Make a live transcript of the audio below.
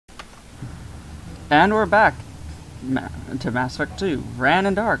And we're back to Mass Effect 2. Ran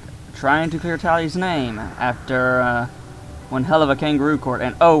and Dark, trying to clear Tally's name after one hell of a kangaroo court.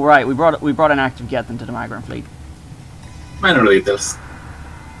 And oh right, we brought an active Geth into the migrant fleet. Minor details.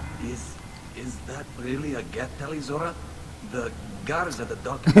 Is that really a Geth, Talizora? The guards at the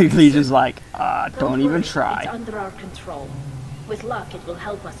dock. Legion's like, don't even worry, try. It's under our control. With luck, it will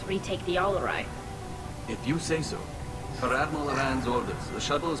help us retake the Alarai. If you say so. Per Admiral Aran's orders, the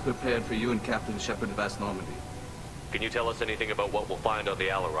shuttle is prepared for you and Captain Shepard of Vast Normandy. Can you tell us anything about what we'll find on the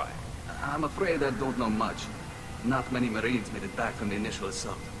Alarai? I'm afraid I don't know much. Not many Marines made it back from the initial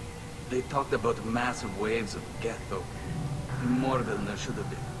assault. They talked about massive waves of Geth, though. More than there should have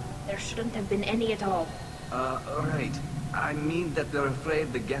been. There shouldn't have been any at all. Right. I mean that they're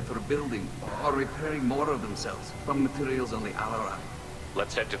afraid the Geth are building or repairing more of themselves from materials on the Alarai.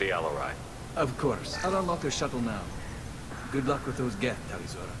 Let's head to the Alarai. Of course. I'll unlock the shuttle now. Good luck with those Geth,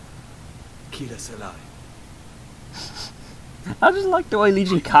 Talizora. Kira Selai. I just like the way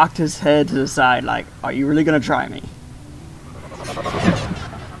Legion cocked his head to the side, like, are you really gonna try me?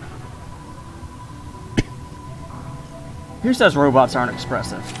 Who says robots aren't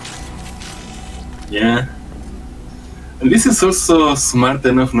expressive? Yeah. And this is also smart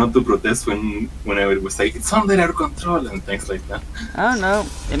enough not to protest whenever it was like, it's under our control and things like that. I don't know,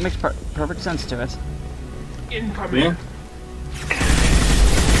 it makes perfect sense to it. Incoming. Yeah.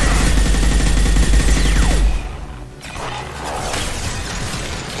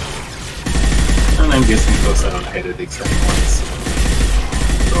 And I'm guessing those are all heretics anyways.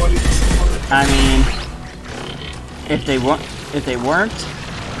 Probably doesn't bother. I mean, if they weren't,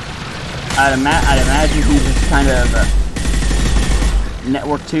 I'd imagine he just kind of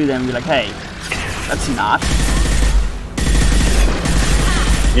network to them and be like, hey, that's not.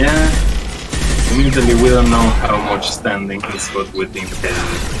 Yeah. Immediately we don't know how much standing he's got within the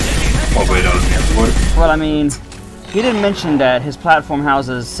overall network. Well, I mean, he didn't mention that his platform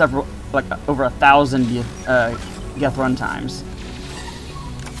houses several, like over 1,000 Geth runtimes.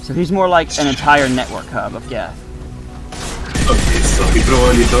 So he's more like an entire network hub of Geth. Okay, so he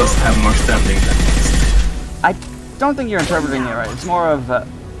probably does have more standing than us. I don't think you're interpreting it right. It's more of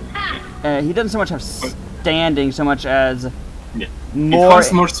he doesn't so much have standing so much as Yeah. more. It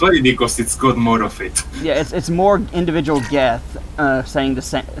has more sway because it's got more of it. Yeah, it's more individual Geth saying the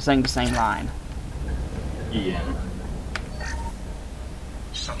same line. Yeah.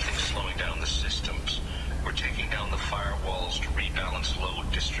 Something's slowing down the systems. We're taking down the firewalls to rebalance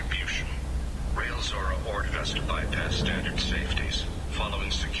load distribution. Railzora ordered us to bypass standard safeties.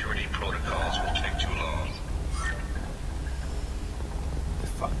 Following security protocols will take too long. The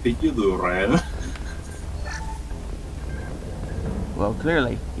fuck did you do, Rael? Well,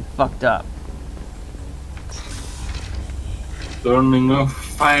 clearly, he fucked up. Turning off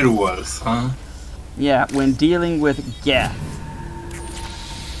firewalls, huh? Yeah, when dealing with Geth.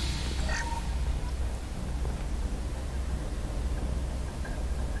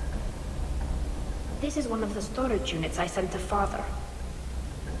 This is one of the storage units I sent to Father.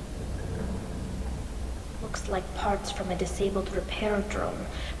 Looks like parts from a disabled repair drone,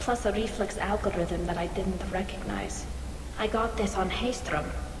 plus a reflex algorithm that I didn't recognize. I got this on Haystrom.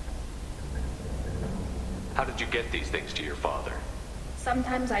 How did you get these things to your father?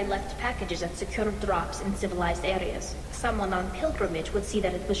 Sometimes I left packages at secure drops in civilized areas. Someone on pilgrimage would see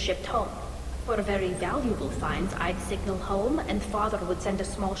that it was shipped home. For very valuable finds, I'd signal home, and Father would send a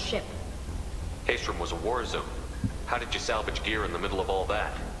small ship. Haystrom was a war zone. How did you salvage gear in the middle of all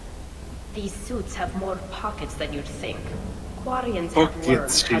that? These suits have more pockets than you'd think. Quarians have Pockets,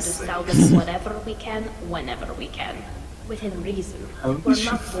 learned she how to says. salvage whatever we can, whenever we can. Within reason. How We're does she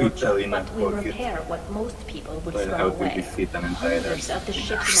not fit that in fortunate, a but we pocket? repair what most people would Well, throw how could away. we fit an entire Hundreds of the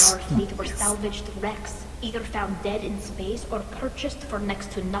ships in our fleet were Yes. salvaged wrecks, either found dead in space or purchased for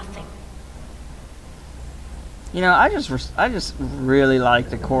next to nothing. You know, I just really like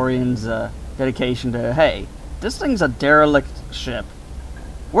the Quarians' dedication to, hey, this thing's a derelict ship.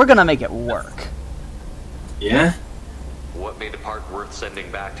 We're gonna make it work. Yeah? What made a part worth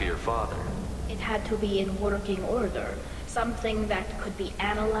sending back to your father? It had to be in working order, something that could be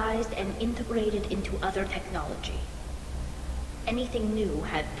analyzed and integrated into other technology. Anything new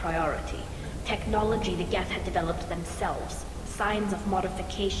had priority. Technology the Geth had developed themselves, signs of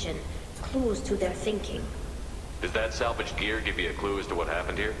modification, clues to their thinking. Does that salvaged gear give you a clue as to what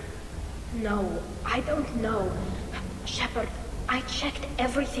happened here? No, I don't know. Shepard, I checked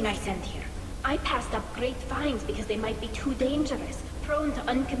everything I sent here. I passed up great finds because they might be too dangerous, prone to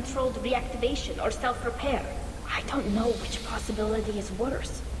uncontrolled reactivation or self-repair. I don't know which possibility is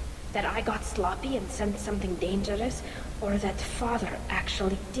worse. That I got sloppy and sent something dangerous, or that Father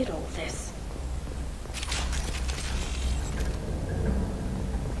actually did all this.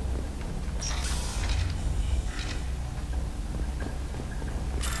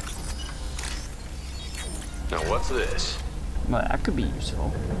 What's this? Well, that could be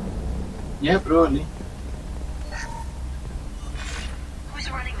useful. Yeah, probably.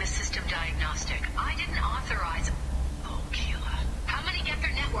 Who's running the system diagnostic? I didn't authorize. Oh, Keela. How many get their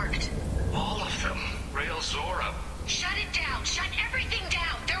networked? All of them. Rail Zora. Shut it down. Shut everything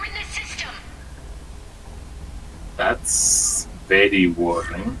down. They're in the system. That's very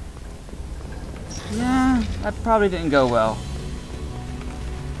worrying. Yeah, that probably didn't go well.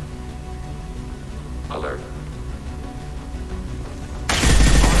 Alert.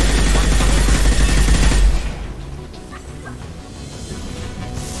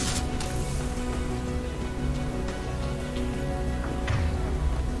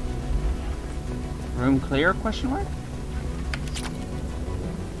 Room clear? Question mark?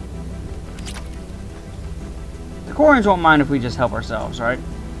 The Quarians won't mind if we just help ourselves, right?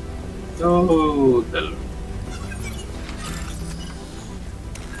 Total.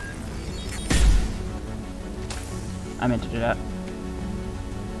 I meant to do that.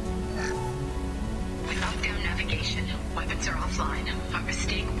 We locked down navigation. Weapons are offline. Our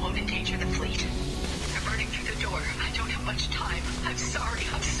mistake won't endanger the fleet. I'm burning through the door. I don't have much time. I'm sorry.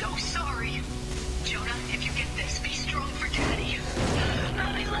 I'm so sorry. Jonah, if you get this, be strong for Daddy.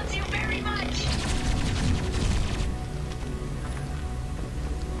 He loves you very much.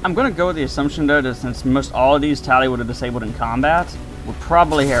 I'm gonna go with the assumption though that since most all of these Tally would have disabled in combat, we're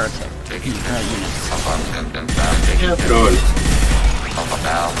probably heretic units. Yeah, probably.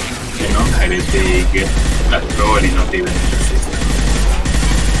 You know, heretic, that's probably not even in the system.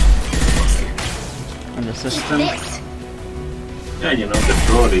 In the system? Yeah, you know, they're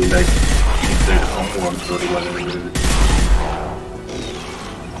probably like in their homework or whatever it is.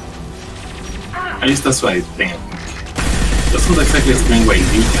 At least that's what I think. Doesn't exactly explain why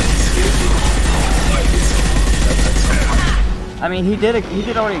defense I mean, he did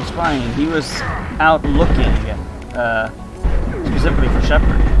already explain. He was out looking, specifically for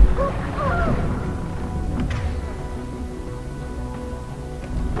Shepard.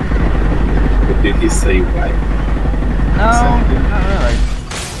 But did he say why? No, not really.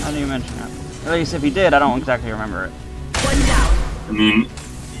 I didn't even mention that. At least if he did, I don't exactly remember it. I mean,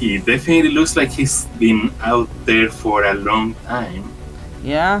 he definitely looks like he's been out there for a long time.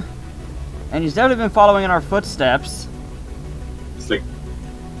 Yeah, and he's definitely been following in our footsteps. It's like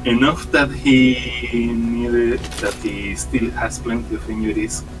enough that he needed, that he still has plenty of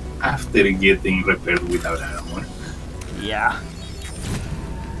injuries after getting repaired without armor. Yeah.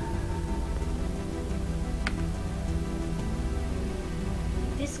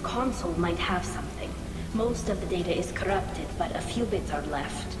 This console might have something. Most of the data is corrupted, but a few bits are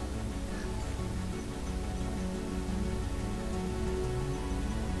left.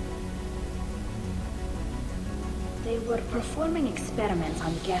 They were performing experiments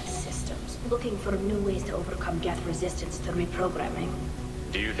on Geth systems, looking for new ways to overcome Geth resistance to reprogramming.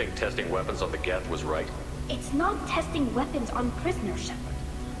 Do you think testing weapons on the Geth was right? It's not testing weapons on prisoners, Shepard.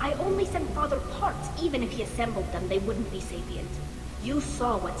 I only sent Father parts. Even if he assembled them, they wouldn't be sapient. You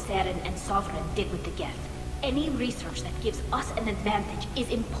saw what Saren and Sovereign did with the Geth. Any research that gives us an advantage is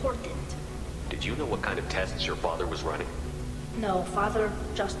important. Did you know what kind of tests your father was running? No, Father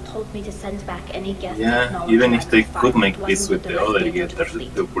just told me to send back any Geth Yeah, technology. even if they I could make wasn't peace with the direct other danger to the Gethers,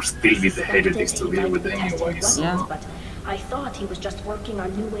 fleet. there would still be the heretics to deal with anyways. Yeah. But I thought he was just working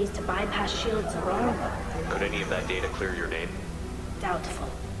on new ways to bypass shields around them. Could any of that data clear your name? Doubtful.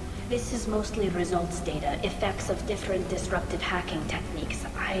 This is mostly results data, effects of different disruptive hacking techniques.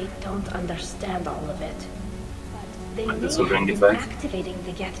 I don't understand all of it. But they But that's may what bring have it been back. activating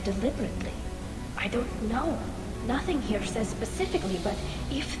the Geth deliberately. I don't know. Nothing here says specifically, but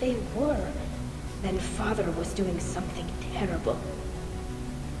if they were, then Father was doing something terrible.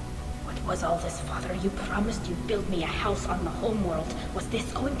 What was all this, Father? You promised you'd build me a house on the homeworld. Was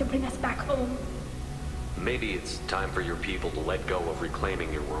this going to bring us back home? Maybe it's time for your people to let go of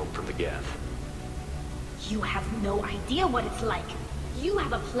reclaiming your world from the Geth. You have no idea what it's like. You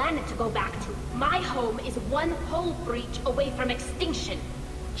have a planet to go back to. My home is one hull breach away from extinction.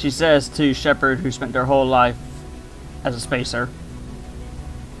 She says to Shepard, who spent their whole life as a spacer.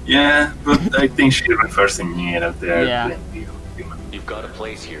 Yeah, but I think she refers in here out there. Yeah. Plenty of human. You've got a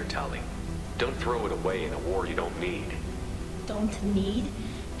place here, Tally. Don't throw it away in a war you don't need. Don't need?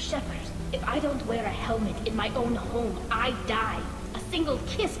 Shepard, if I don't wear a helmet in my own home, I die. A single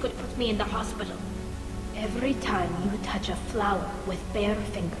kiss could put me in the hospital. Every time you touch a flower with bare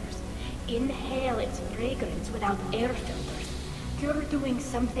fingers, inhale its fragrance without air filters, you're doing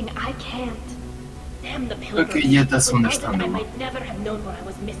something I can't. Damn the pilgrims. Okay, yeah, that's Without it, understandable. I might never have known what I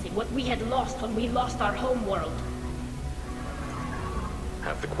was missing, what we had lost when we lost our home world.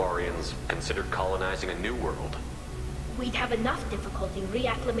 Have the Quarians considered colonizing a new world? we'd have enough difficulty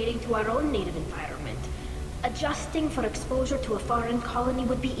reacclimating to our own native environment. Adjusting for exposure to a foreign colony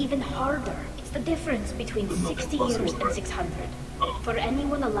would be even harder. It's the difference between 60 years and 600. For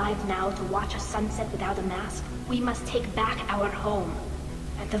anyone alive now to watch a sunset without a mask, we must take back our home.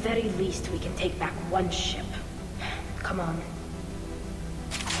 At the very least, we can take back one ship. Come on.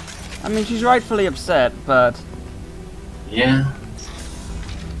 I mean, she's rightfully upset, but Yeah.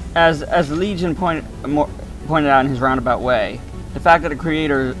 as Legion pointed out in his roundabout way, the fact that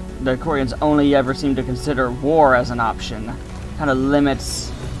the Koreans only ever seem to consider war as an option kind of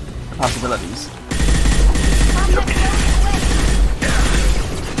limits the possibilities.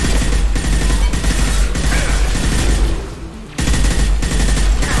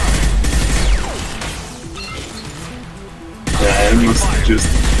 I almost just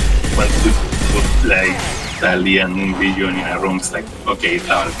want to put like Tali and Billion in a room. It's like, okay,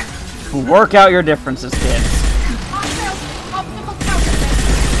 talk. Work out your differences, kids.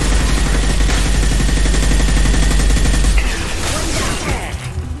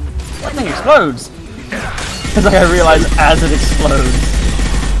 That thing explodes! It's like I realize as it explodes.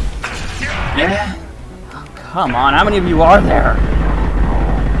 Yeah. Oh, come on, how many of you are there?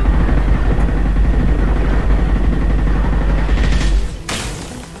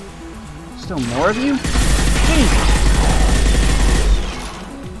 Still more of you? Jesus!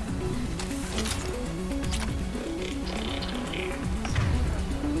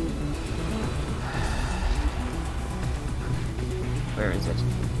 Where is it?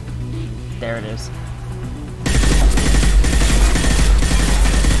 There it is.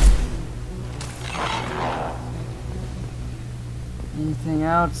 Anything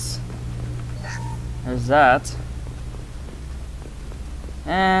else? There's that.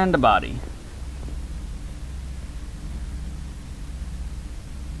 And a body.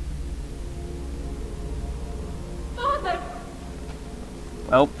 Father!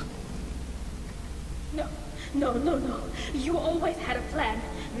 Welp. No. You always had a plan.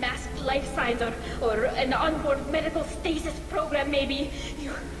 Masked life signs or an onboard medical stasis program, maybe.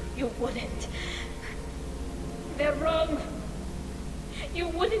 You wouldn't. They're wrong. You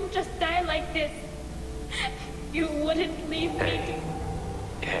wouldn't just die like this. You wouldn't leave me.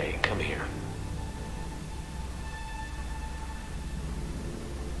 Hey, come here.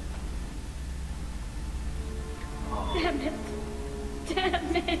 Damn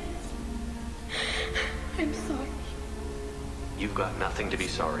it. I'm sorry. You've got nothing to be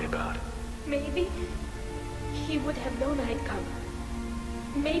sorry about. Maybe he would have known I'd come.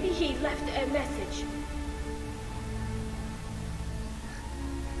 Maybe he left a message.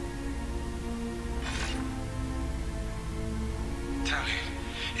 Tali,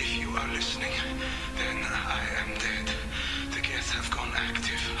 if you are listening, then I am dead. The Geth have gone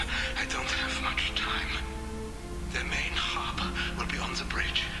active. I don't have much time. Their main hub will be on the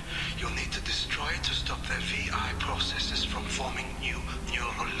bridge. You'll need to destroy it to stop their VI processes from forming new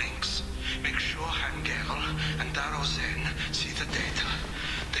neural links. Make sure Hangerl and Daro Zen see the data.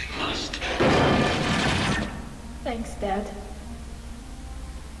 They must. Thanks, Dad.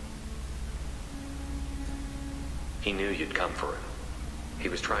 He knew you'd come for him. He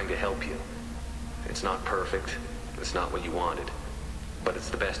was trying to help you. It's not perfect. It's not what you wanted. But it's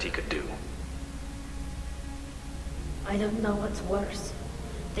the best he could do. I don't know what's worse.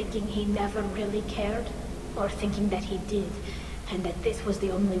 Thinking he never really cared, or thinking that he did, and that this was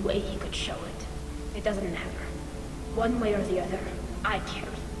the only way he could show it. It doesn't matter. One way or the other, I cared.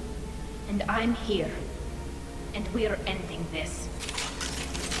 And I'm here. And we're ending this.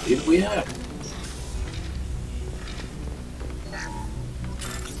 Here we are.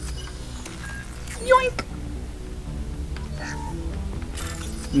 Yoink!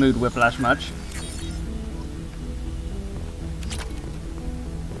 Mood whiplash much?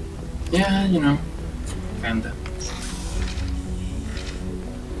 Yeah, you know, kinda.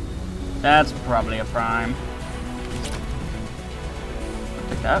 That's probably a prime.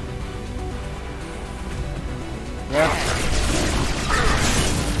 Pick that. Yep.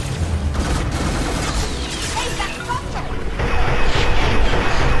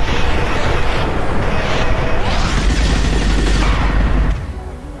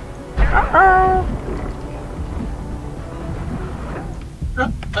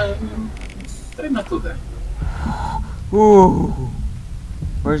 Try not to die. Ooh.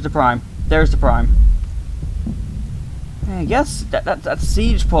 Where's the prime? There's the prime. I guess that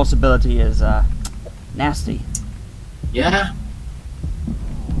siege pulse ability is nasty. Yeah.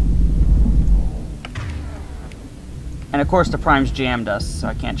 And of course the prime's jammed us, so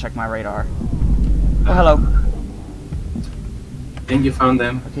I can't check my radar. Oh, hello. I think you found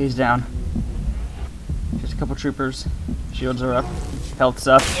them. Okay, he's down. Just couple troopers. Shields are up. Health's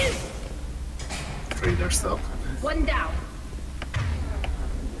up. Raiders up. One down.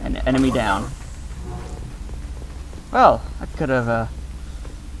 And enemy down. Well, that could have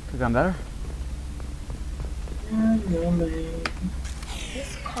gone better.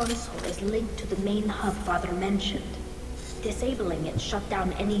 This console is linked to the main hub Father mentioned. Disabling it shut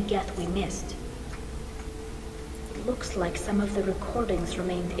down any Geth we missed. It looks like some of the recordings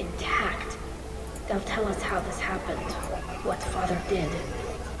remained intact. They'll tell us how this happened, what Father did.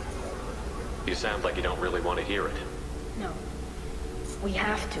 You sound like you don't really want to hear it. No. We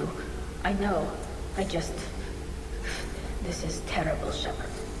have to. I know. This is terrible, Shepard.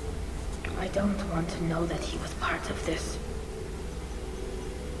 I don't want to know that he was part of this.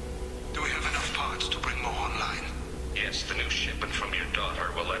 Do we have enough parts to bring more online? Yes, the new shipment from your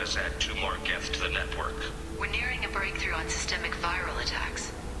daughter will let us add 2 more Geth to the network. We're nearing a breakthrough on systemic viral attacks.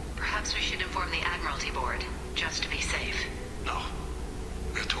 Perhaps we should inform the Admiralty Board, just to be safe. No,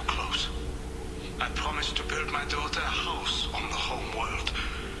 we're too close. I promised to build my daughter a house on the home world.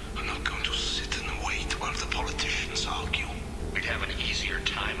 I'm not going to sit and wait while the politicians argue. We'd have an easier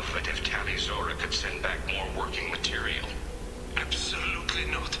time of it if Tali Zora could send back more working material. Absolutely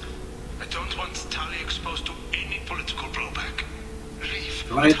not. I don't want Tali exposed to any political blowback. Leave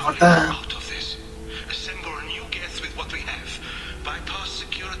Tali out of this. Assemble a new Geth with what we have. Bypass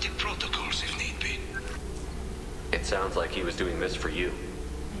security protocols if need be. It sounds like he was doing this for you.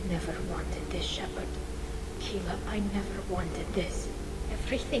 I never wanted this, Shepard. Keela, I never wanted this.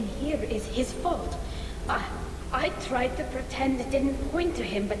 Everything here is his fault. I tried to pretend it didn't point to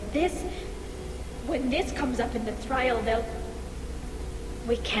him, but this... When this comes up in the trial, they'll...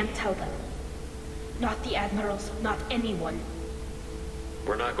 We can't tell them. Not the admirals, not anyone.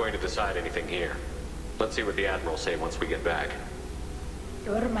 We're not going to decide anything here. Let's see what the Admirals say once we get back.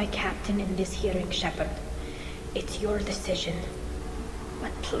 You're my captain in this hearing, Shepard. It's your decision.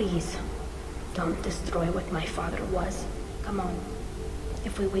 But please, don't destroy what my father was. Come on.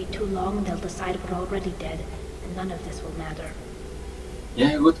 If we wait too long, they'll decide we're already dead, and none of this will matter.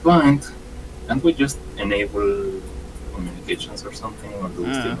 Yeah, good point. Can't we just enable communications or something, or do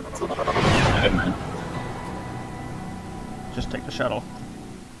we still have to? Never mind. Just take the shuttle.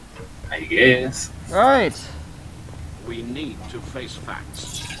 I guess. Right. We need to face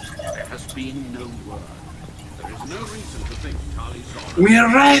facts. There has been no word. There is no reason to think Tali Zora... We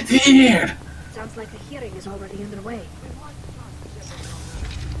are right here! Sounds like the hearing is already underway.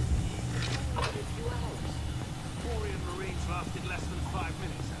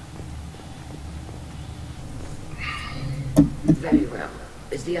 Very well.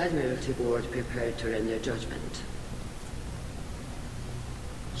 Is the Admiralty Board prepared to render judgment?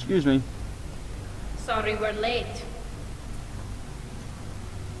 Excuse me. Sorry we're late.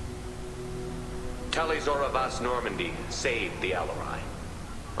 Tali Zora Vas Normandy saved the Alarai.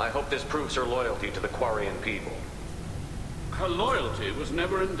 I hope this proves her loyalty to the Quarian people. Her loyalty was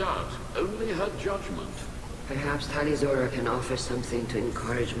never in doubt, only her judgment. Perhaps Tali Zora can offer something to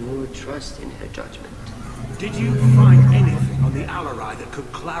encourage more trust in her judgment. Did you find anything on the Alarai that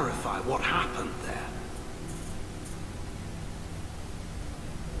could clarify what happened there?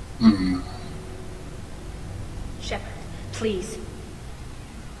 Shepard, please.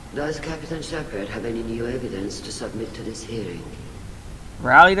 Does Captain Shepard have any new evidence to submit to this hearing?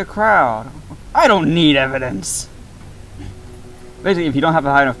 Rally the crowd. I don't need evidence. Basically, if you don't have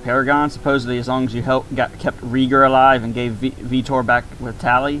a high enough Paragon, supposedly as long as you kept Rieger alive and gave Vitor back with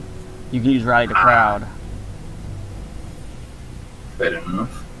Tali, you can use Rally the crowd. Fair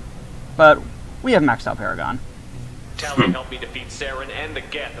enough. But we have maxed out Paragon. Tali helped me defeat Saren and the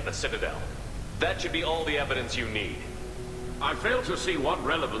Geth at the Citadel. That should be all the evidence you need. I fail to see what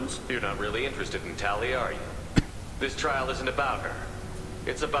relevance... You're not really interested in Tali, are you? This trial isn't about her.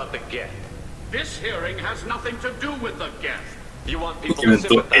 It's about the Geth. This hearing has nothing to do with the Geth. You want people to Inventó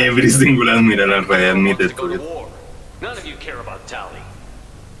sympathize every with single admiral her. Everyone admitted wants to go to to it. war. None of you care about Tali.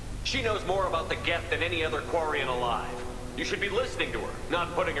 She knows more about the Geth than any other Quarian alive. You should be listening to her,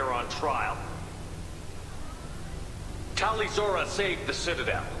 not putting her on trial. Tali Zora saved the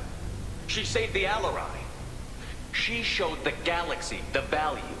Citadel. She saved the Alarai. She showed the galaxy the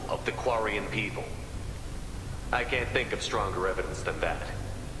value of the Quarian people. I can't think of stronger evidence than that.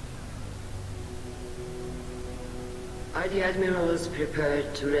 Are the Admirals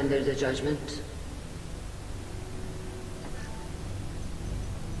prepared to render the judgment?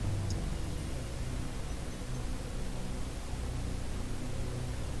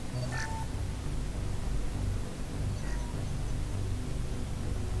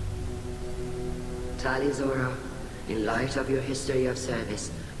 Tali Zora, in light of your history of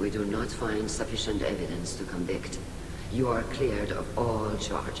service, We do not find sufficient evidence to convict. You are cleared of all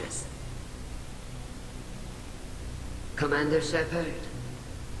charges. Commander Shepard,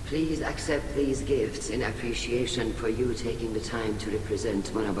 please accept these gifts in appreciation for you taking the time to represent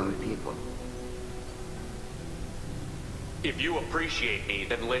one of our people. If you appreciate me,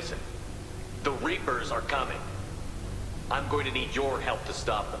 then listen. The Reapers are coming. I'm going to need your help to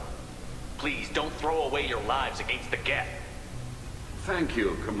stop them. Please, don't throw away your lives against the Geth. Thank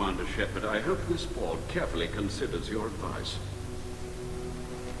you, Commander Shepard. I hope this board carefully considers your advice.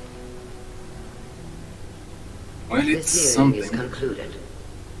 Well, This it's hearing is something. concluded.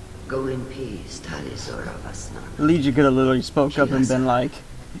 Go in peace, Talisor of Asnar. Legion could have literally spoke up and been like,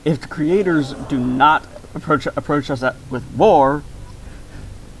 if the creators do not approach us with war...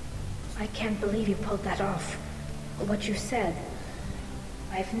 I can't believe you pulled that off. What you said.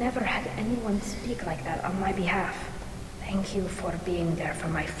 I've never had anyone speak like that on my behalf. Thank you for being there for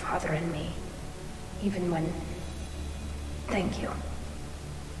my father and me. Even when... Thank you.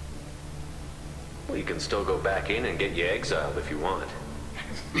 We can still go back in and get you exiled if you want.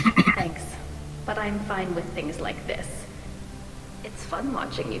 Thanks. But I'm fine with things like this. It's fun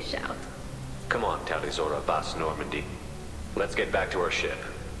watching you shout. Come on, Talizora Vas Normandy. Let's get back to our ship.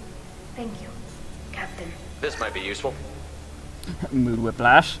 Thank you, Captain. This might be useful. Mood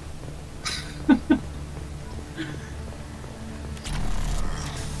whiplash.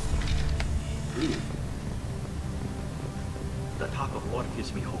 The talk of war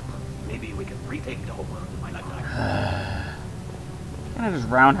gives me hope. Maybe we can retake the homeworld in my lifetime. Can I just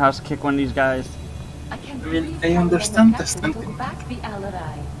roundhouse kick one of these guys? I understand the sentiment. Back the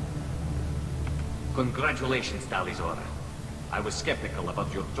Alarai. Congratulations, Talizora. I was skeptical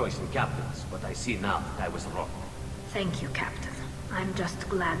about your choice in captains, but I see now that I was wrong. Thank you, Captain. I'm just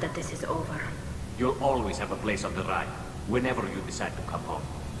glad that this is over. You'll always have a place on the ride, whenever you decide to come home.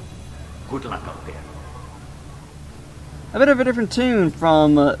 Good luck out there. A bit of a different tune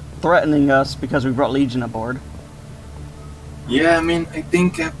from threatening us because we brought Legion aboard. Yeah, I mean, I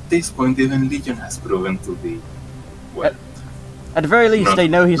think at this point even Legion has proven to be, well... At the very least, not they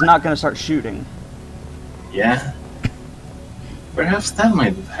know he's not going to start shooting. Yeah. Perhaps that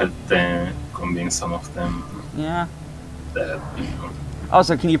might help convince some of them Yeah. that, you know...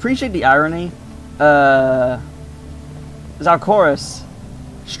 Also, can you appreciate the irony? Zalcoris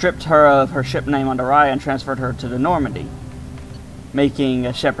stripped her of her ship name on the Raya and transferred her to the Normandy,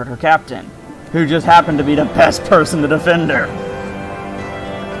 making Shepard her captain, who just happened to be the best person to defend her.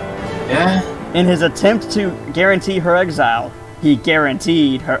 Yeah. In his attempt to guarantee her exile, he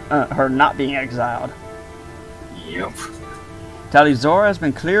guaranteed her not being exiled. Yep. Talizora has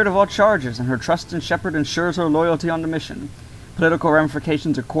been cleared of all charges, and her trust in Shepard ensures her loyalty on the mission. Political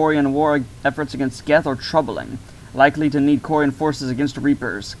ramifications of Quarian war efforts against Geth are troubling. Likely to need Quarian forces against the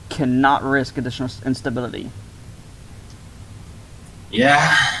Reapers. Cannot risk additional instability.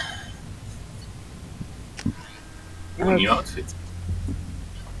 Yeah. New outfit.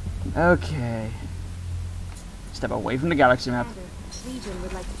 Okay. Step away from the galaxy map. Legion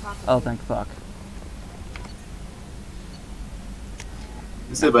would like to talk Oh, thank fuck.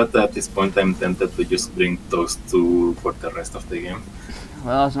 It's about that at this point I'm tempted to just bring those two for the rest of the game.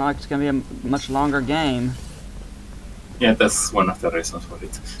 Well, it's not like it's going to be a much longer game. Yeah, that's one of the reasons for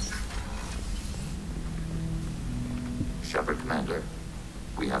it. Shepard, Commander,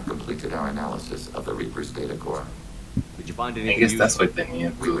 we have completed our analysis of the Reaper's data core. Did you find I anything guess useful? that's what they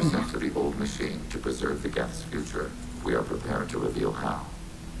need We were to... sent to the old machine to preserve the Geth's future. We are prepared to reveal how.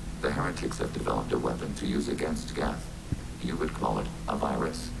 The heretics have developed a weapon to use against Geth. You would call it a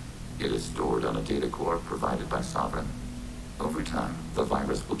virus. It is stored on a data core provided by Sovereign. Over time, the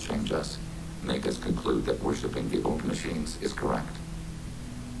virus will change us, make us conclude that worshipping the old machines is correct.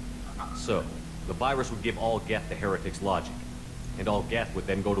 So, the virus would give all Geth the heretics' logic, and all Geth would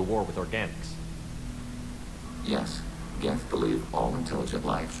then go to war with organics. Yes, Geth believe all intelligent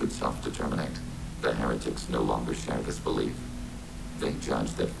life should self-determinate. The heretics no longer share this belief. They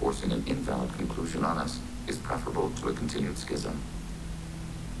judge that forcing an invalid conclusion on us is preferable to a continued schism.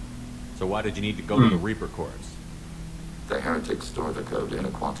 So why did you need to go to the Reaper cores? The heretics store the code in a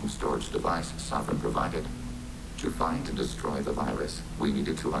quantum storage device Sovereign provided. To find and destroy the virus, we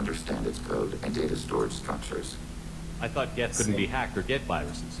needed to understand its code and data storage structures. I thought Geth couldn't be hacked or get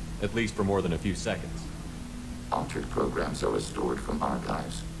viruses, at least for more than a few seconds. Altered programs are restored from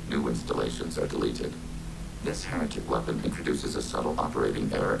archives. New installations are deleted. This heretic weapon introduces a subtle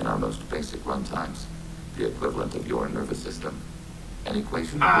operating error in our most basic runtimes, the equivalent of your nervous system. An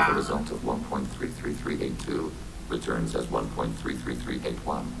equation with a result of 1.33382 returns as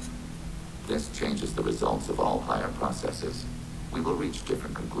 1.33381. This changes the results of all higher processes. we will reach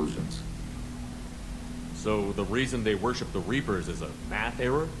different conclusions. So the reason they worship the Reapers is a math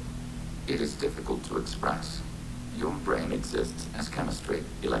error? It is difficult to express. Your brain exists as chemistry,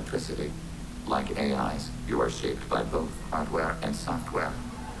 electricity. Like AIs, you are shaped by both hardware and software.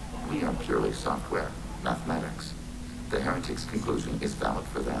 We are purely software, mathematics. The heretics' conclusion is valid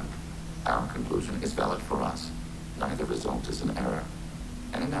for them. Our conclusion is valid for us. Neither result is an error.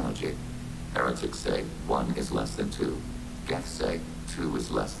 An analogy. Heretics say 1 is less than 2. Geth say 2 is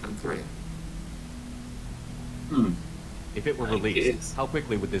less than 3. If it were released, how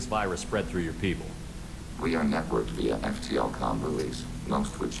quickly would this virus spread through your people? We are networked via FTL-COM buoys.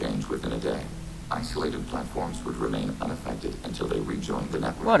 Most would change within a day. Isolated platforms would remain unaffected until they rejoin the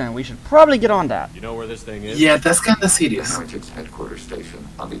network. Well then, we should probably get on that. You know where this thing is? Yeah, that's kinda serious. The Heretics headquarters station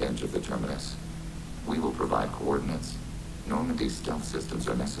on the edge of the terminus. We will provide coordinates. Normandy stealth systems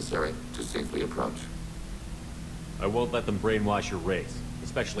are necessary to safely approach. I won't let them brainwash your race,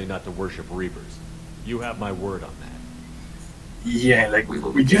 especially not to worship Reapers. You have my word on that. Yeah, like,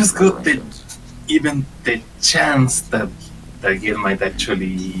 we just got even the chance that Geth might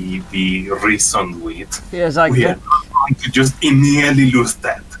actually be reasoned with. Yes, I we are get. not going to just immediately lose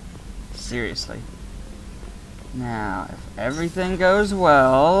that. Seriously. Now, if everything goes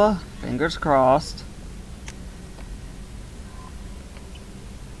well, fingers crossed.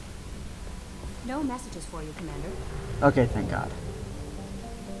 No messages for you, Commander. Okay, thank God.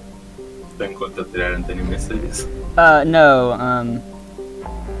 Thank God that there aren't any messages. No,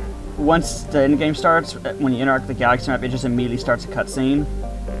 once the endgame starts, when you interact with the galaxy map, it just immediately starts a cutscene.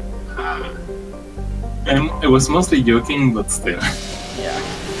 And it was mostly joking, but still. Yeah.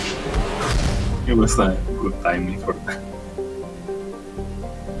 It was a good timing for that.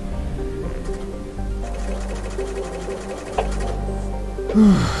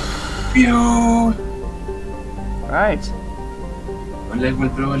 Phew! Right. One leg will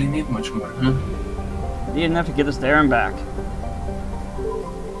probably need much more, huh? Need enough to get us there and back.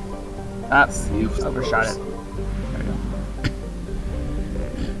 Ah, See if overshot it. There we go.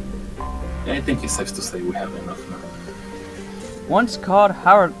 Yeah, I think it's safe to say we have enough now. Once called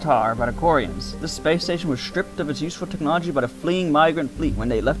Haratar by the Quarians, this space station was stripped of its useful technology by the fleeing migrant fleet when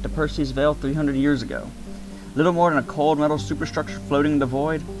they left the Perseus Veil 300 years ago. Little more than a cold metal superstructure floating in the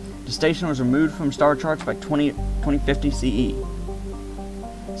void, the station was removed from star charts by 2050 CE.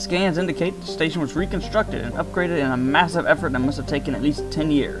 Scans indicate the station was reconstructed and upgraded in a massive effort that must have taken at least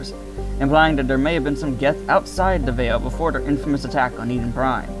 10 years, implying that there may have been some Geth outside the Veil before their infamous attack on Eden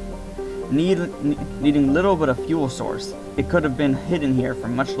Prime. Needing little but a fuel source, it could have been hidden here for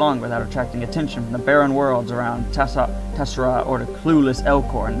much longer without attracting attention from the barren worlds around Tessera or the clueless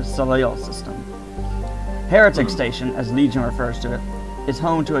Elcor in the citadel system. Heretic Station, as Legion refers to it, is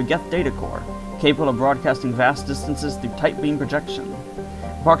home to a Geth data core, capable of broadcasting vast distances through tight beam projection.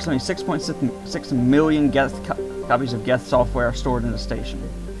 Approximately 6.6 million copies of Geth software are stored in the station,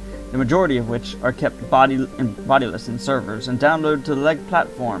 the majority of which are kept bodiless in servers and downloaded to leg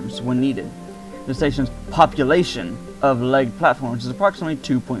platforms when needed. The station's population of leg platforms is approximately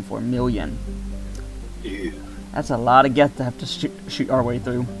 2.4 million. Ew. That's a lot of Geth to have to shoot our way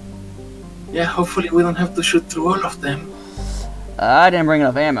through. Yeah, hopefully we don't have to shoot through all of them. I didn't bring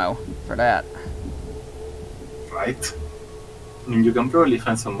enough ammo for that. Right? I mean, you can probably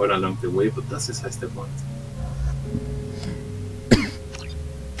find some more along the way, but that's besides the point.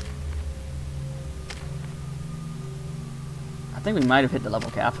 I think we might have hit the level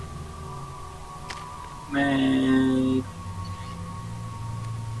cap. Man.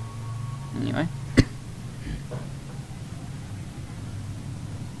 Anyway.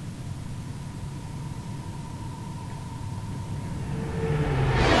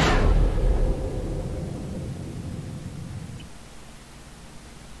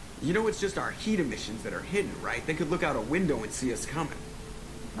 You know, it's just our heat emissions that are hidden, right? They could look out a window and see us coming.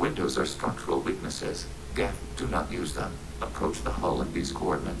 Windows are structural weaknesses. Geth, do not use them. Approach the hull in these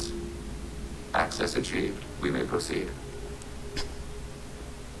coordinates. Access achieved. We may proceed.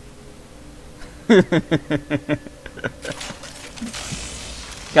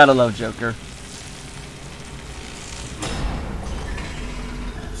 Gotta love Joker.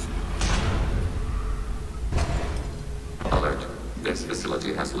 Alert. This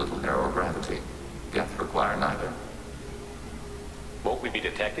facility has little aerogravity. Geth require neither. Won't we be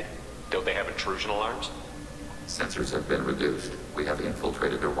detected? Don't they have intrusion alarms? Sensors have been reduced. We have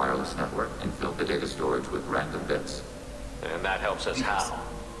infiltrated their wireless network and filled the data storage with random bits. And that helps us how?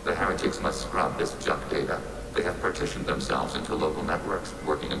 The heretics must scrub this junk data. They have partitioned themselves into local networks,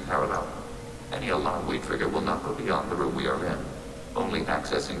 working in parallel. Any alarm we trigger will not go beyond the room we are in. Only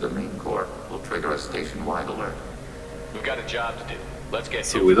accessing the main core will trigger a station-wide alert. We've got a job to do. Let's get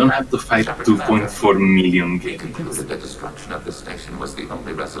So we don't have to fight 2.4 million We Geth. concluded that destruction of the station was the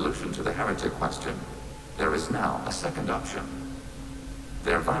only resolution to the heretic question. There is now a second option.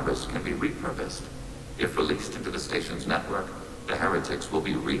 Their virus can be repurposed. If released into the station's network, the heretics will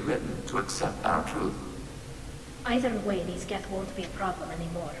be rewritten to accept our truth. Either way, these Geth won't be a problem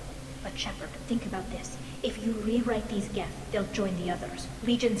anymore. But Shepard, think about this. If you rewrite these Geth, they'll join the others.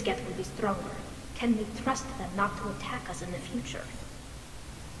 Legion's Geth will be stronger. Can we trust them not to attack us in the future?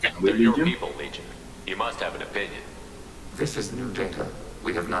 They're your people, Legion. You must have an opinion. This is new data.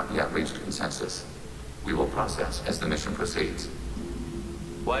 We have not yet reached consensus. We will process as the mission proceeds.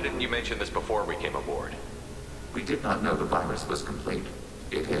 Why didn't you mention this before we came aboard? We did not know the virus was complete.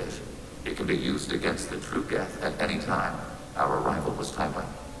 It is. It can be used against the true Geth at any time. Our arrival was timely.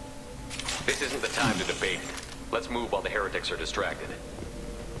 This isn't the time to debate. Let's move while the heretics are distracted.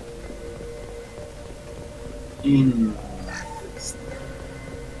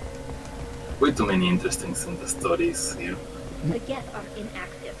 Way too many interesting stories here. The Geth are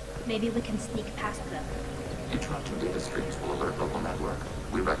inactive. Maybe we can sneak past them. Interrupting data streams will alert local network.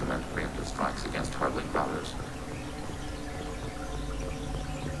 We recommend preemptive strikes against hardlink routers.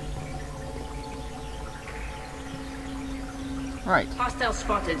 Right. Hostile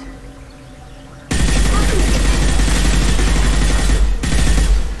spotted.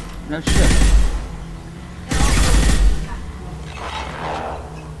 No shit.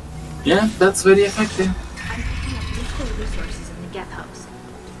 Yeah, that's very effective. I'm picking up useful resources in the Geth hubs.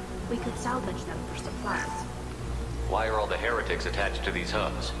 We could salvage them for supplies. Why are all the heretics attached to these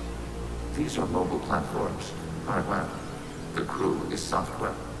hubs? These are mobile platforms. Hardware. The crew is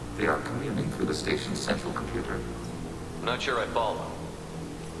software. They are communing through the station's central computer. Not sure I follow.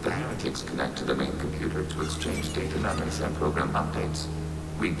 The heretics connect to the main computer to exchange data memories and program updates.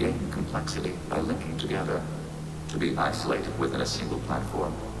 We gain complexity by linking together. To be isolated within a single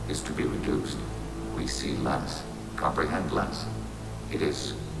platform is to be reduced. We see less, comprehend less. It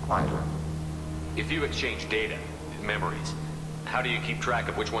is quieter. If you exchange data, memories, how do you keep track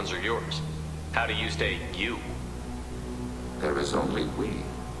of which ones are yours? How do you stay you? There is only we.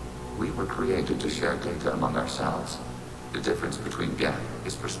 We were created to share data among ourselves. The difference between Geth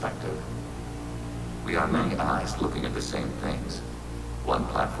is perspective. We are many eyes looking at the same things. One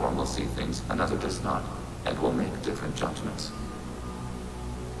platform will see things another does not, and will make different judgments.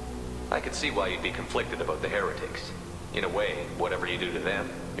 I could see why you'd be conflicted about the heretics. In a way, whatever you do to them,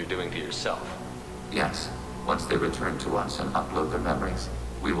 you're doing to yourself. Yes, once they return to us and upload their memories,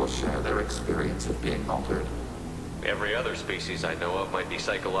 we will share their experience of being altered. Every other species I know of might be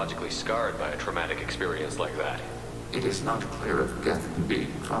psychologically scarred by a traumatic experience like that. It is not clear if Geth can be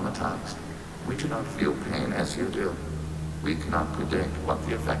traumatized. We do not feel pain as you do. We cannot predict what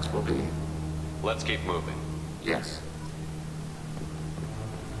the effects will be. Let's keep moving. Yes.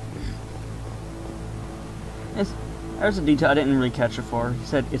 There's a detail I didn't really catch before. He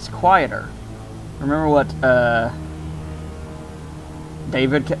said it's quieter. Remember what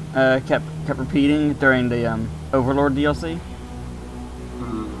David kept repeating during the Overlord DLC?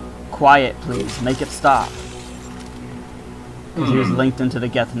 Quiet, please. Make it stop. Because he was linked into the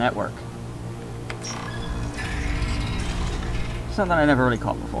Geth network. Something I never really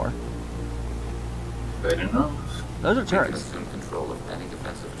caught before. Fair enough. Those are We can turrets. assume control of any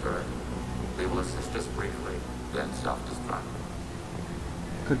defensive turret. They will assist us briefly, then self-destruct.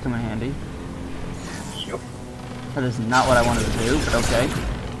 Could come in handy. Yep. That is not what I wanted to do, but okay.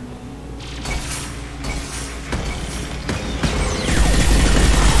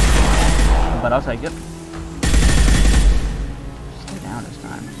 But I'll take it. Stay down this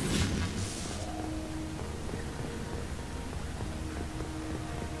time.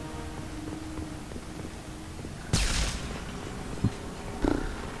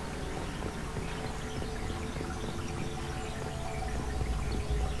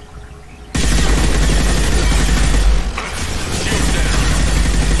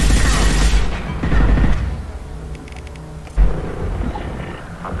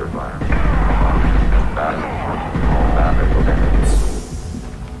 Under fire.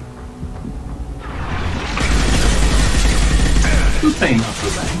 Good thing not to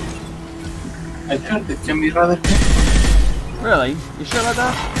die. I heard it can be rather painful. Really? You sure about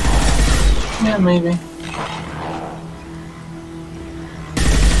that? Yeah, maybe.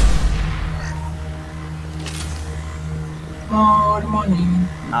 More money.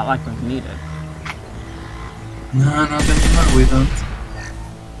 Not like we need it. No, not anymore, we don't.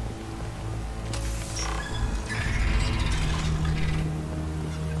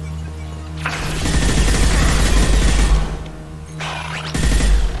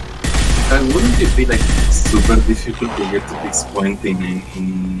 Wouldn't it be be like super difficult to get to this point in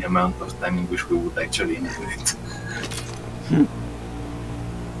any amount of time in which we would actually need it.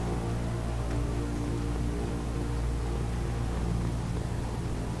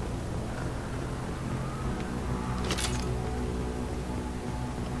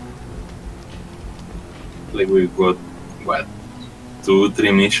 Like we got what,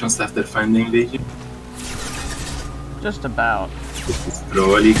 2-3 missions after finding Legion? Just about. This is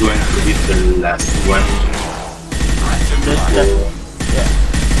probably going to be the last one.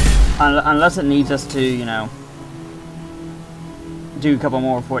 Yeah. Unless it needs us to, you know, do a couple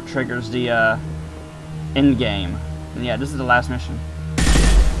more before it triggers the end game. And yeah, this is the last mission.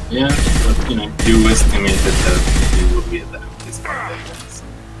 Yeah, but you know, you estimated that it would be at this point, I guess.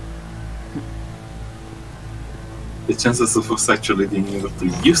 The chances of us actually being able to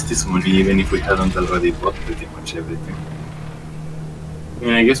use this money, even if we hadn't already bought pretty much everything. I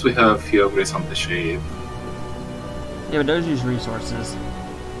mean, I guess we have a few upgrades on the ship. Yeah, but those use resources. So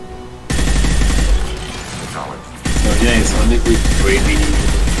yeah, it's only if we really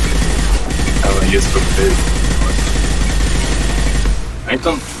have a use for this. I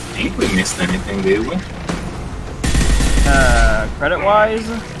don't think we missed anything, did we? Credit-wise?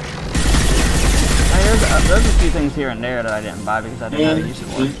 There's a few things here and there that I didn't buy because I didn't have a use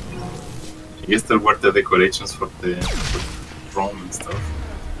for it. I guess there were the decorations for the Rome and stuff.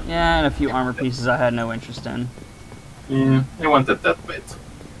 Yeah, and a few armor pieces I had no interest in. Yeah, I wanted that bit.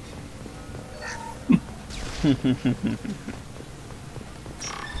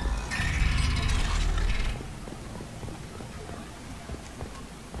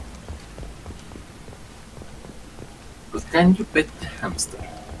 But can you pet the hamster?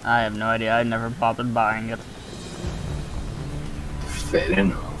 I have no idea. I never bothered buying it. Fair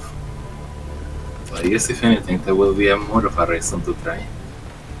enough. So I guess if anything, there will be more of a reason to try.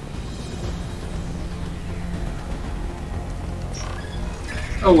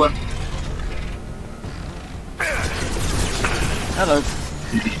 Oh well. Hello.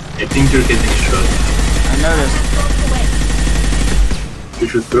 I think you're getting shot. I noticed. We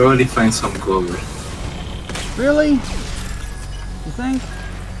should probably find some cover. Really? You think?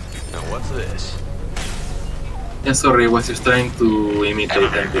 Now what's this? Yeah, sorry, I was just trying to imitate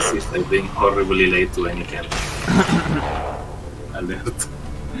NPCs like being horribly late to any camp. Alert.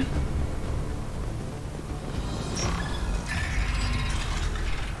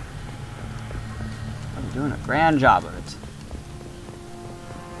 I'm doing a grand job of it.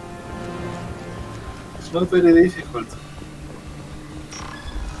 It's not very difficult.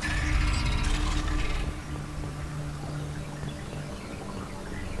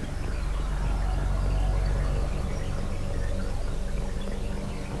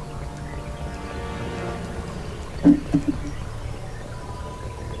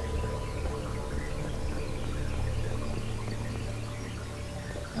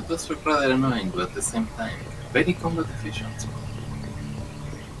 Those were rather annoying, but at the same time, very combat efficient.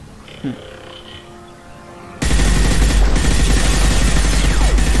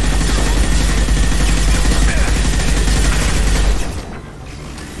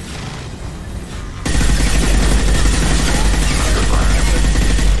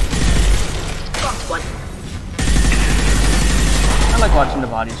 I like watching the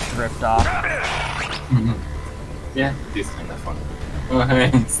bodies drift off. Yeah, it is kind of fun.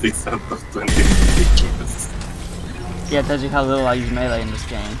 6 out of 20 kills. Yeah, it tells you how little I use melee in this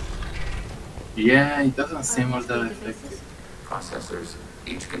game. Yeah, it doesn't seem all that effective. Processors,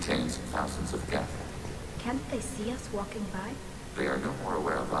 each contains thousands of Geth. Can't they see us walking by? They are no more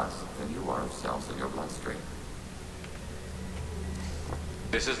aware of us than you are of cells in your bloodstream.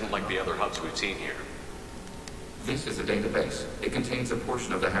 This isn't like the other hubs we've seen here. This is a database. It contains a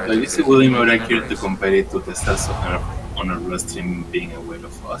portion of the I heritage. guess it would be more accurate to compare it to the stats on our bloodstream being aware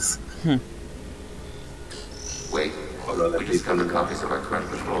of us. Wait, Or we discovered copies of our current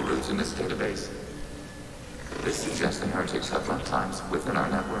patrol routes in this database. This suggests the heretics have runtimes within our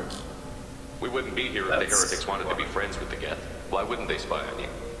networks. We wouldn't be here if the heretics wanted to be friends with the Geth. Why wouldn't they spy on you?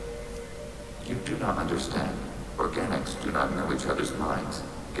 You do not understand. Organics do not know each other's minds.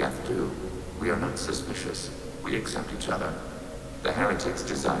 Geth do. We are not suspicious. We accept each other. The heretics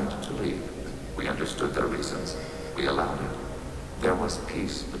desired to leave. We understood their reasons. We allowed it. There was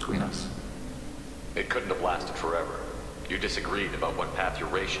peace between us. It couldn't have lasted forever. You disagreed about what path your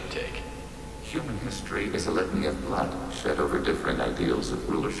race should take. Human history is a litany of blood shed over different ideals of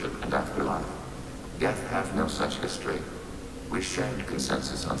rulership and afterlife. Geth have no such history. We shared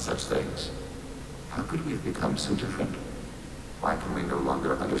consensus on such things. How could we have become so different? Why can we no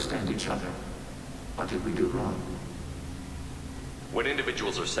longer understand each other? What did we do wrong? When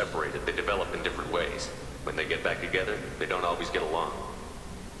individuals are separated, they develop in different ways. When they get back together, they don't always get along.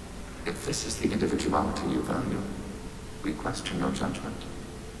 If this is the individuality you value, we question your judgment.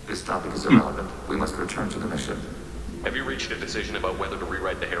 This topic is irrelevant. We must return to the mission. Have you reached a decision about whether to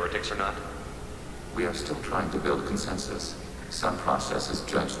rewrite the heretics or not? We are still trying to build consensus. Some processes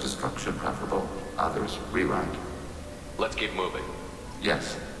judge destruction preferable, others rewrite. Let's keep moving.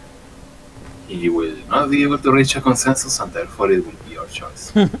 Yes. You will not be able to reach a consensus, and therefore it will be your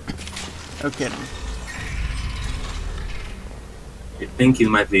choice. No kidding. I think it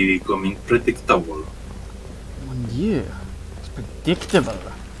might be becoming predictable. Yeah, it's predictable.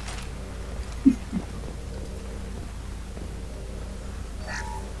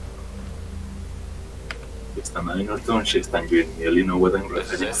 Questa minor tone shift and you nearly know what I'm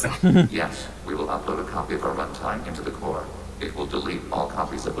referencing. Yes, we will upload a copy of our runtime into the core. It will delete all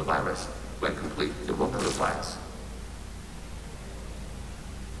copies of the virus. When complete, it will notify us.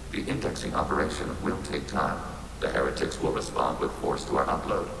 The indexing operation will take time. The heretics will respond with force to our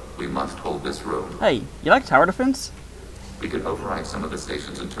upload. We must hold this room. Hey, you like tower defense? We can override some of the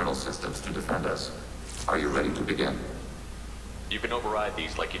station's internal systems to defend us. Are you ready to begin? You can override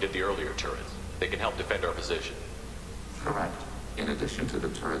these like you did the earlier turrets. They can help defend our position. Correct. In addition to the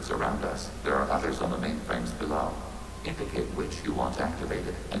turrets around us, there are others on the mainframes below. Indicate which you want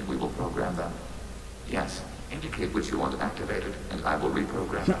activated, and we will program them. Yes, indicate which you want activated, and I will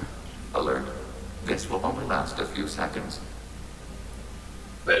reprogram them. Alert. This will only last a few seconds.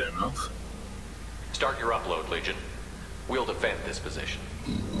 Fair enough. Start your upload, Legion. We'll defend this position.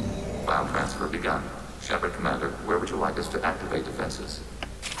 File transfer begun. Shepard, Commander, where would you like us to activate defenses?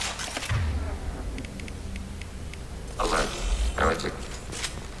 Alert. Heretic.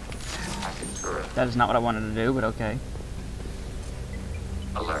 Attacking turret. That is not what I wanted to do, but okay.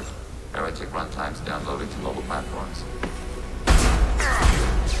 Alert. Heretic runtimes downloading to mobile platforms.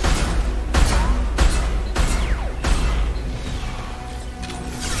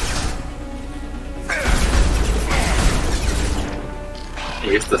 I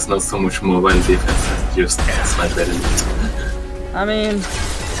guess that's not so much mobile defense, that's just sniper enemies. I mean...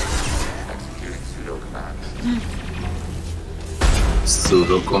 Executing pseudo commands.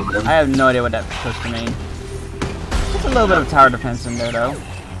 Pseudo command? I have no idea what that's supposed to mean. There's a little bit of tower defense in there, though.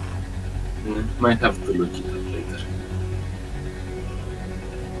 Might have to look it up later.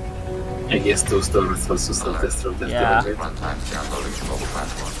 I guess those turrets also self-destruct. Yeah. Runtimes downloading to mobile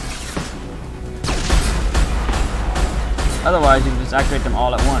platforms. Otherwise, you can just activate them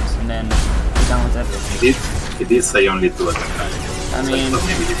all at once and then be done with everything. It did say only 2 at a time. I mean... So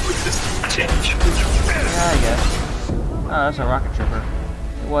maybe you could just change. Yeah, I guess. Oh, that's a rocket trooper.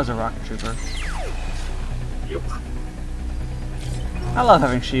 It was a rocket trooper. Yep. I love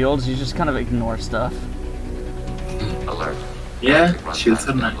having shields, you just kind of ignore stuff. Alert. Yeah, shields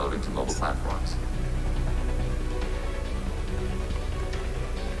are nice. Downloading to mobile platforms.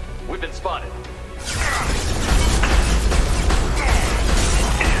 We've been spotted.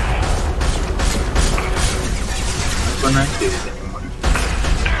 Not anymore.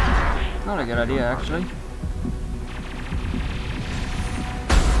 Not a good idea, actually.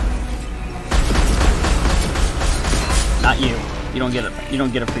 Not you. You don't get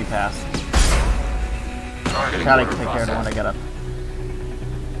a free pass. Callie can take care of it when I get up.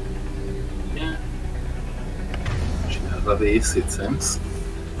 Yeah. Should have a base, it seems.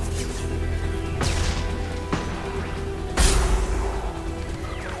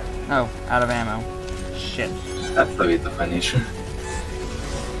 Oh, out of ammo. Shit. That's a bit of an issue.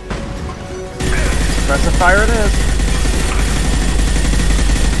 Suppressive fire it is.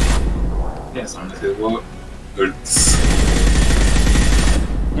 Yes, honestly, what?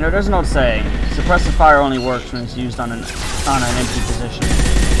 You know, there's an old saying, suppressive fire only works when it's used on an empty position.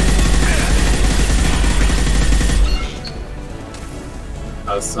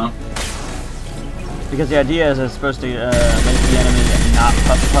 How so? Because the idea is it's supposed to make the enemy not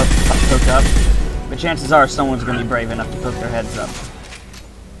poke up, but chances are someone's going to be brave enough to poke their heads up.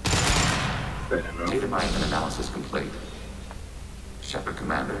 Data mining and analysis complete. Shepard,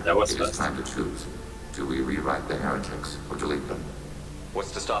 Commander, it is time to choose. Do we rewrite the heretics or delete them?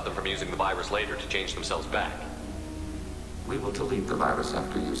 What's to stop them from using the virus later to change themselves back? We will delete the virus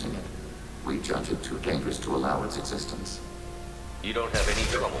after using it. We judge it too dangerous to allow its existence. You don't have any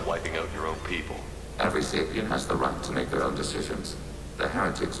trouble wiping out your own people. Every sapient has the right to make their own decisions. The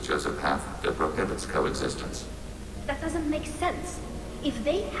heretics chose a path that prohibits coexistence. That doesn't make sense. If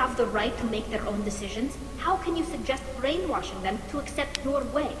they have the right to make their own decisions, how can you suggest brainwashing them to accept your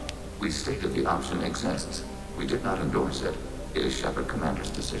way? We stated the option exists. We did not endorse it. It is Shepard Commander's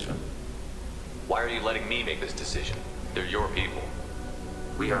decision. Why are you letting me make this decision? They're your people.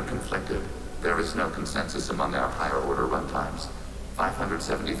 We are conflicted. There is no consensus among our higher order runtimes.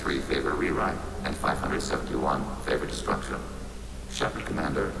 573 favor rewrite, and 571 favor destruction. Shepard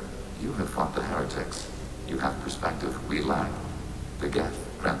Commander, you have fought the heretics. You have perspective we lack. The Geth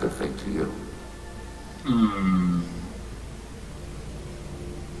grant their fate to you.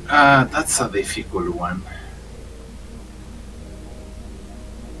 That's a difficult one.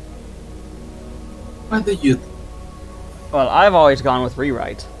 What do you... Well, I've always gone with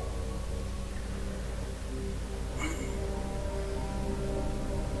rewrite.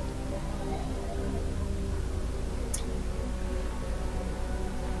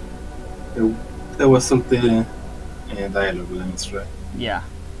 There was something dialogue lines, right? Yeah.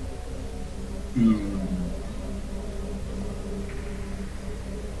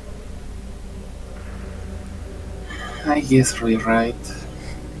 I guess rewrite.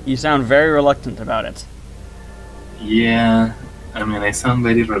 You sound very reluctant about it. Yeah, I mean, I sound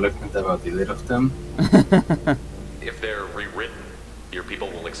very reluctant about either of them. If they're rewritten, your people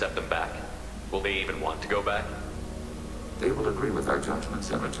will accept them back? Will they even want to go back? They will agree with our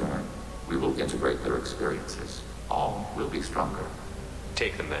judgments in return. We will integrate their experiences. All will be stronger.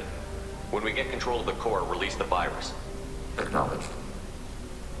 Take them then. When we get control of the core, release the virus. Acknowledged.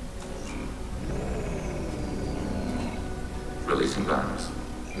 Releasing virus.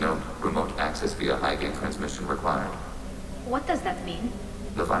 Note, remote access via high-gain transmission required. What does that mean?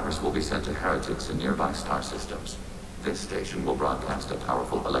 The virus will be sent to heretics in nearby star systems. This station will broadcast a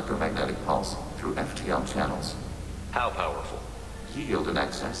powerful electromagnetic pulse through FTL channels. How powerful? Yield in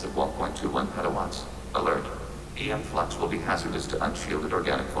excess of 1.21 petawatts. Alert. EM flux will be hazardous to unshielded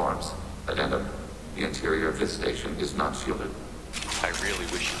organic forms. Addendum. The interior of this station is not shielded. I really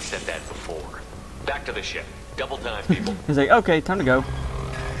wish you'd said that before. Back to the ship. Double time, people. He's like, okay, time to go.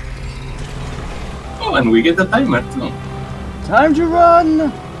 Oh, and we get the timer too. Time to run!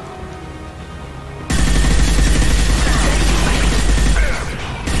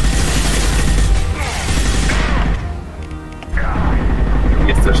 I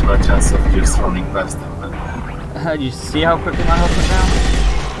guess there's no chance of just running past them. You see how quickly my health went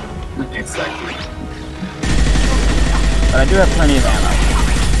down? Exactly. But I do have plenty of ammo.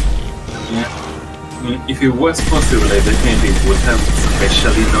 Yeah. I mean, if it was possible, I definitely would have,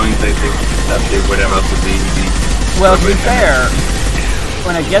 especially knowing that they were about to be... Well, to be fair,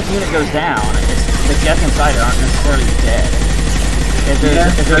 when a Geth unit goes down, the Geth inside aren't necessarily dead. If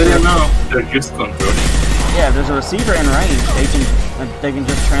I don't know. They're just controlling. Yeah, if there's a receiver in range, they can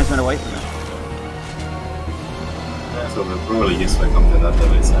just transmit away from it. Yeah, so they'll probably just like on the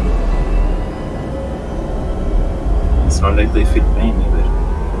database. And it's not like they fit pain either.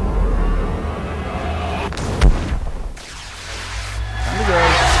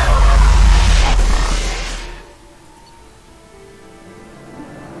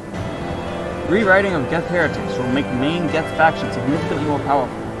 Rewriting of Geth heretics will make main Geth faction significantly more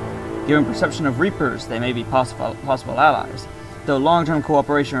powerful. Given perception of Reapers, they may be possible allies, though long-term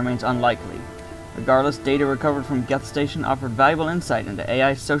cooperation remains unlikely. Regardless, data recovered from Geth Station offered valuable insight into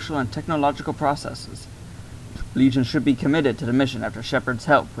AI's social and technological processes. Legion should be committed to the mission after Shepard's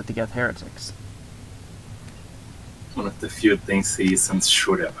help with the Geth heretics. One of the few things he isn't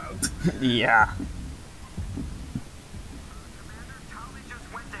sure about. Yeah.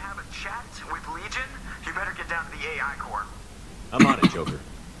 I'm on it, Joker.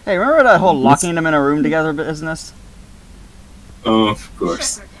 Hey, remember that whole locking them in a room together business? Oh, of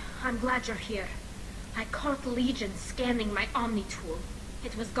course. Shepard, I'm glad you're here. I caught Legion scanning my Omni tool.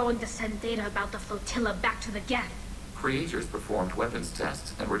 It was going to send data about the flotilla back to the Geth. Creators performed weapons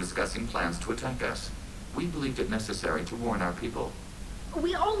tests and were discussing plans to attack us. We believed it necessary to warn our people.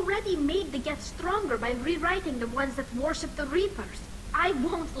 We already made the Geth stronger by rewriting the ones that worship the Reapers. I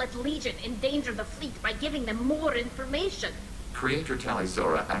won't let Legion endanger the fleet by giving them more information. Creator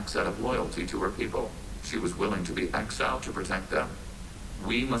Talizora acts out of loyalty to her people. She was willing to be exiled to protect them.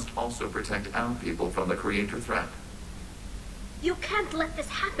 We must also protect our people from the Creator threat. You can't let this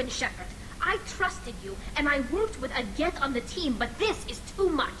happen, Shepard. I trusted you, and I worked with a Geth on the team, but this is too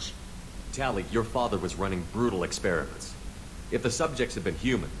much. Tali, your father was running brutal experiments. If the subjects had been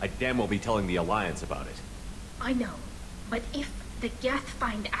human, I'd damn well be telling the Alliance about it. I know, but if the Geth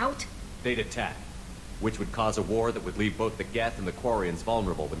find out... They'd attack, which would cause a war that would leave both the Geth and the Quarians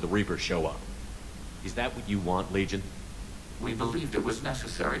vulnerable when the Reapers show up. Is that what you want, Legion? We believed it was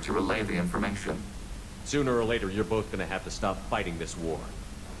necessary to relay the information. Sooner or later, you're both gonna have to stop fighting this war.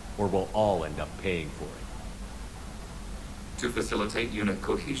 Or we'll all end up paying for it. To facilitate unit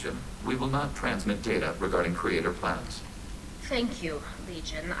cohesion, we will not transmit data regarding Creator plans. Thank you,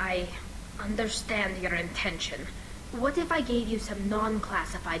 Legion. I understand your intention. What if I gave you some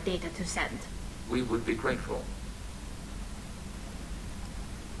non-classified data to send? We would be grateful.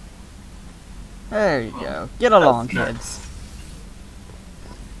 There you go. Get along, kids.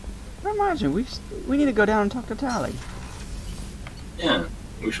 Reminds me, we need to go down and talk to Tali. Yeah,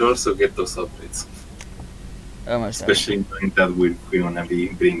 we should also get those updates. Almost. Especially knowing that we're gonna be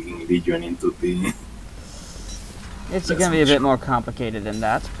bringing Legion into the... It's gonna be a bit more complicated than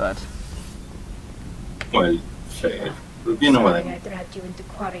that, but... Well, fair. But you know what I mean. I dragged you into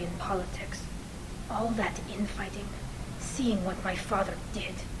Quarian politics. All that infighting. Seeing what my father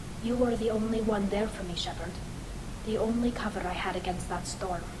did. You were the only one there for me, Shepard. The only cover I had against that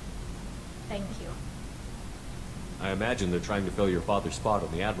storm. Thank you. I imagine they're trying to fill your father's spot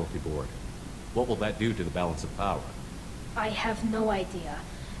on the Admiralty Board. What will that do to the balance of power? I have no idea.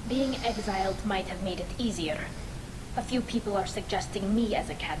 Being exiled might have made it easier. A few people are suggesting me as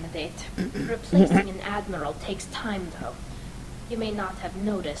a candidate. Replacing an admiral takes time, though. You may not have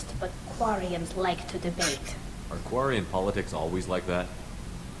noticed, but Quarians like to debate. Are Quarian politics always like that?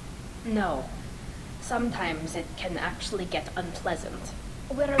 No. Sometimes it can actually get unpleasant.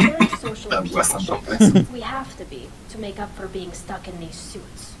 We're a very social people. We have to be, to make up for being stuck in these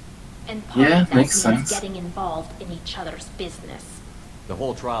suits. And part of that means getting involved in each other's business. The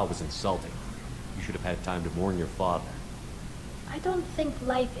whole trial was insulting. You should have had time to mourn your father. I don't think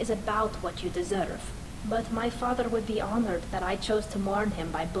life is about what you deserve. But my father would be honored that I chose to mourn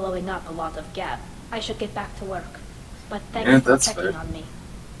him by blowing up a lot of Geth. I should get back to work. But thank you for checking on me.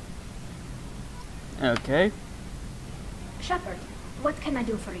 Okay. Shepard, what can I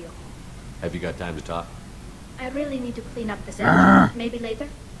do for you? Have you got time to talk? I really need to clean up this area. Maybe later?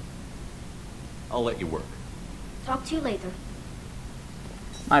 I'll let you work. Talk to you later.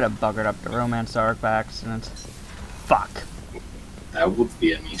 Might have buggered up the romance arc by accident. Fuck. That would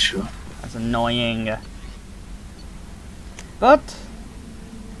be an issue. That's annoying. But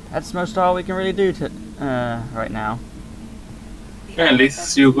that's most all we can really do to right now. Yeah, at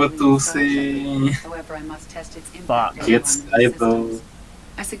least you got to see. However, I must test its Fuck. It's idle.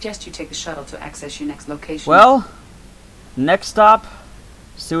 I suggest you take the shuttle to access your next location. Well, next stop,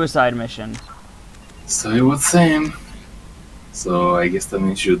 suicide mission. So it was same. So I guess that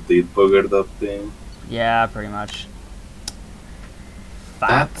means you did buggered up then. Yeah, pretty much. Fuck.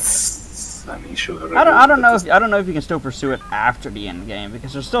 That's an issue. I don't know if you can still pursue it after the end game,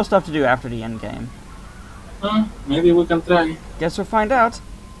 because there's still stuff to do after the end game. Maybe we can try. Guess we'll find out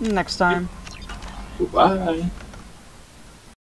next time. Goodbye.